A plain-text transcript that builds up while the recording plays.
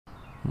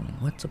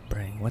What to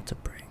bring? What to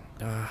bring?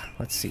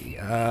 Let's see.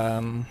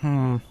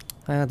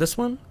 This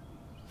one?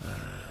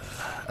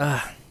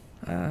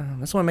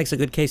 This one makes a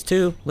good case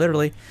too,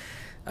 literally.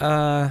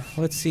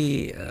 Let's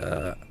see.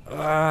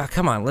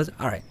 Come on. All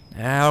right.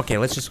 Okay.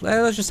 Let's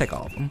just take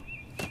all of them.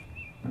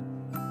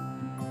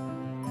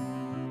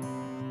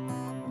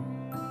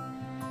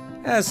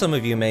 As some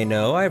of you may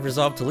know, I've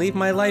resolved to leave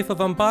my life of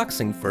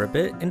unboxing for a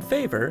bit in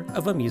favor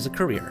of a music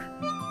career.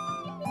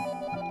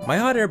 My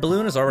hot air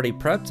balloon is already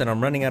prepped and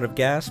I'm running out of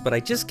gas, but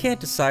I just can't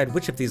decide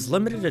which of these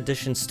limited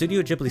edition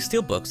Studio Ghibli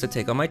Steelbooks to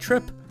take on my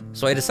trip.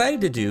 So I decided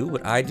to do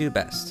what I do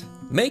best.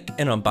 Make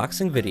an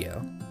unboxing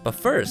video. But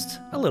first,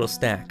 a little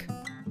snack.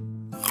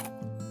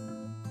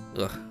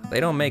 Ugh, they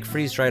don't make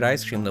freeze-dried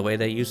ice cream the way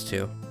they used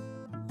to.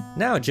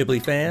 Now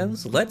Ghibli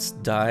fans, let's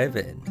dive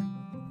in.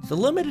 The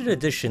limited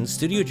edition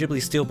Studio Ghibli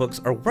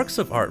Steelbooks are works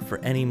of art for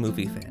any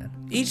movie fan.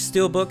 Each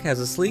Steelbook has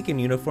a sleek and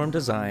uniform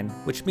design,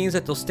 which means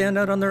that they'll stand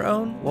out on their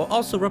own while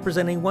also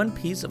representing one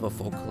piece of a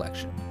full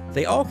collection.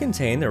 They all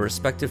contain their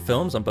respective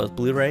films on both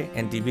Blu-ray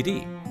and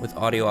DVD, with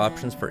audio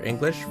options for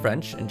English,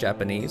 French, and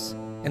Japanese,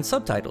 and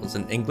subtitles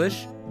in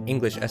English,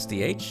 English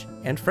SDH,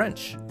 and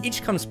French.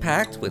 Each comes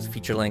packed with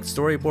feature-length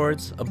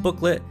storyboards, a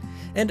booklet,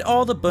 and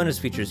all the bonus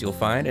features you'll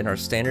find in our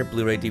standard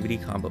Blu-ray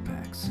DVD combo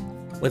packs.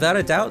 Without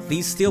a doubt,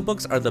 these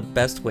Steelbooks are the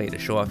best way to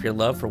show off your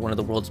love for one of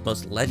the world's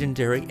most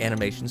legendary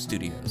animation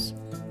studios.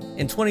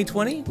 In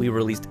 2020, we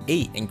released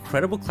 8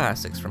 incredible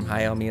classics from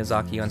Hayao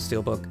Miyazaki on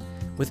Steelbook,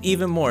 with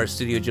even more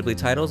Studio Ghibli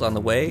titles on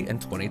the way in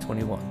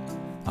 2021.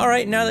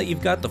 Alright, now that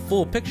you've got the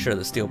full picture of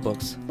the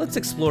Steelbooks, let's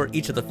explore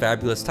each of the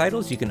fabulous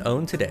titles you can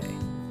own today.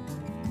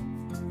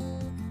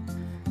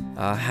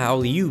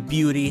 Howl, you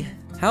beauty!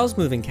 Howl's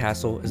Moving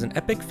Castle is an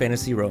epic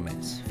fantasy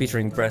romance,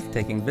 featuring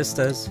breathtaking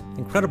vistas,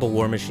 incredible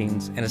war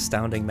machines, and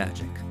astounding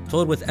magic.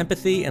 Told with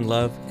empathy and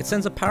love, it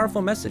sends a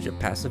powerful message of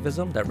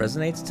pacifism that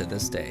resonates to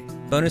this day.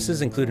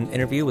 Bonuses include an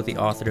interview with the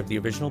author of the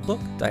original book,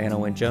 Diana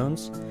Wynne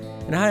Jones,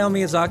 and Hayao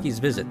Miyazaki's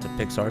visit to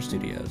Pixar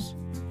Studios.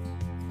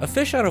 A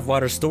fish out of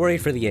water story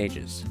for the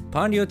ages,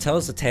 Ponyo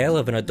tells the tale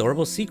of an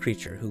adorable sea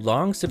creature who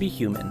longs to be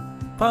human.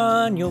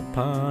 Ponyo,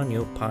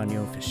 Ponyo,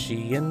 Ponyo,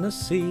 fishy in the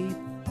sea.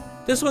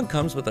 This one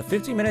comes with a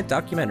 50-minute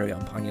documentary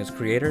on Ponyo's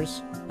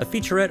creators, a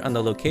featurette on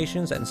the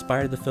locations that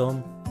inspired the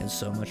film, and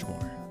so much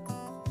more.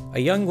 A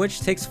young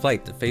witch takes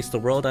flight to face the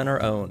world on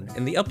her own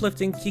in the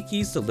uplifting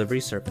KIKI'S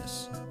delivery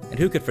service. And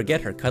who could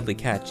forget her cuddly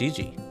cat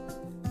Gigi?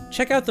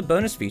 Check out the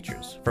bonus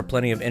features for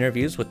plenty of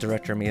interviews with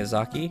director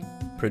Miyazaki,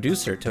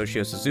 producer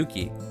Toshio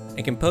Suzuki,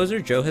 and composer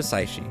Joe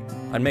Hisaishi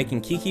on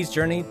making KIKI'S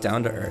journey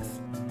down to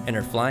earth, and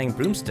her flying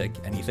broomstick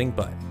anything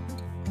but.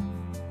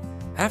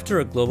 After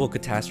a global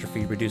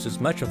catastrophe reduces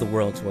much of the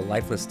world to a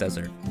lifeless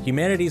desert,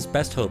 humanity's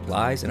best hope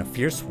lies in a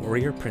fierce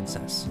warrior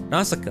princess.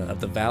 Nausicaä of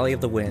the Valley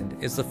of the Wind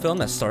is the film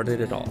that started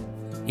it all,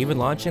 even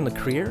launching the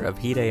career of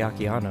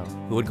Hideaki Anno,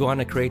 who would go on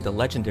to create the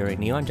legendary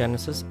Neon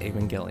Genesis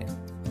Evangelion.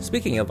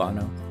 Speaking of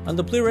Anno, on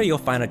the Blu-ray you'll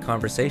find a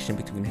conversation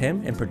between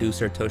him and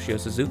producer Toshio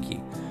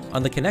Suzuki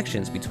on the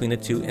connections between the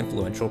two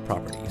influential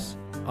properties.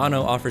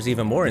 Anno offers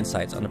even more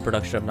insights on the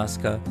production of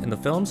Nausicaä in the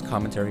film's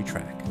commentary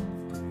track.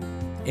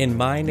 In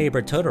My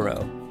Neighbor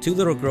Totoro, 2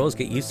 little girls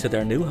get used to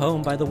their new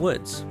home by the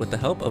woods with the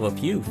help of a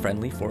few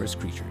friendly forest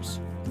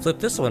creatures. Flip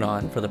this one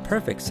on for the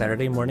perfect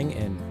Saturday morning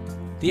inn.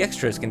 The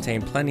extras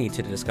contain plenty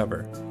to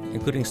discover,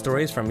 including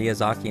stories from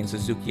Miyazaki and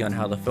Suzuki on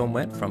how the film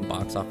went from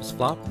box office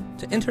flop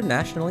to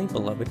internationally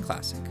beloved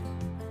classic.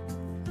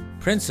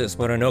 Princess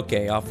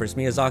Mononoke offers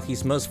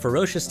Miyazaki's most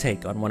ferocious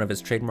take on one of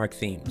his trademark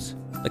themes,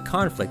 the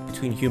conflict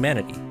between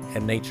humanity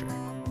and nature.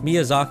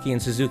 Miyazaki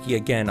and Suzuki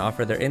again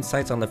offer their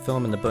insights on the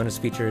film in the bonus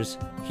features,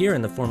 here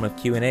in the form of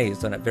Q&As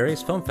done at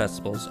various film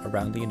festivals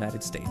around the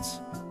United States.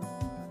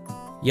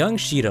 Young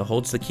Shida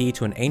holds the key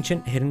to an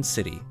ancient hidden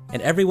city,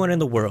 and everyone in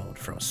the world,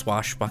 from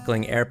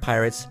swashbuckling air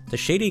pirates to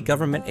shady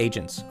government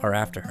agents, are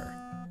after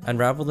her.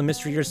 Unravel the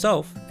mystery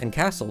yourself in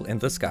Castle in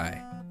the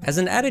Sky. As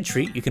an added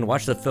treat, you can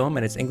watch the film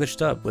in its English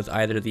dub with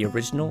either the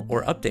original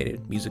or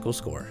updated musical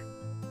score.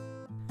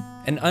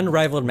 An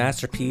unrivaled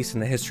masterpiece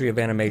in the history of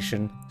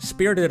animation,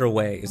 Spirited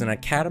Away is an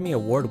Academy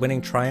Award-winning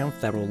triumph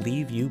that will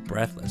leave you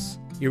breathless.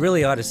 You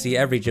really ought to see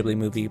every Ghibli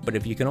movie, but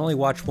if you can only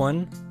watch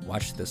one,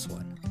 watch this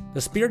one.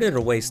 The Spirited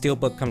Away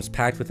Steelbook comes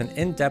packed with an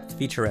in-depth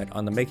featurette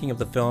on the making of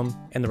the film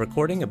and the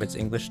recording of its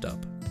English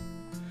dub.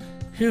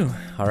 Phew,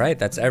 alright,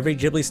 that's every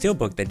Ghibli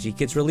Steelbook that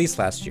GKIDS released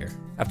last year.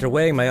 After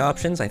weighing my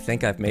options, I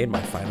think I've made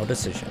my final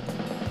decision.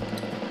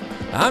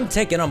 I'm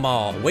taking them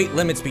all, weight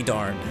limits be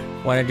darned.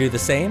 Want to do the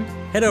same?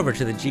 Head over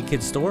to the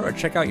GKIDS store or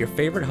check out your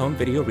favorite home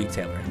video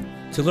retailer.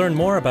 To learn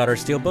more about our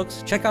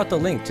Steelbooks, check out the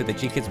link to the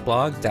GKIDS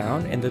blog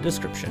down in the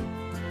description.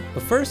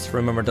 But first,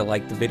 remember to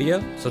like the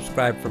video,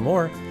 subscribe for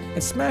more,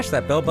 and smash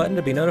that bell button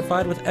to be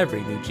notified with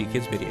every new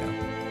GKIDS video.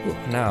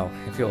 Ooh, now,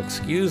 if you'll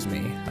excuse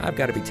me, I've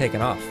got to be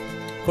taken off.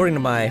 According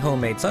to my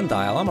homemade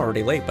sundial, I'm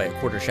already late by a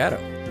quarter shadow.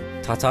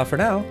 Ta-ta for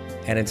now,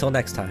 and until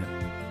next time.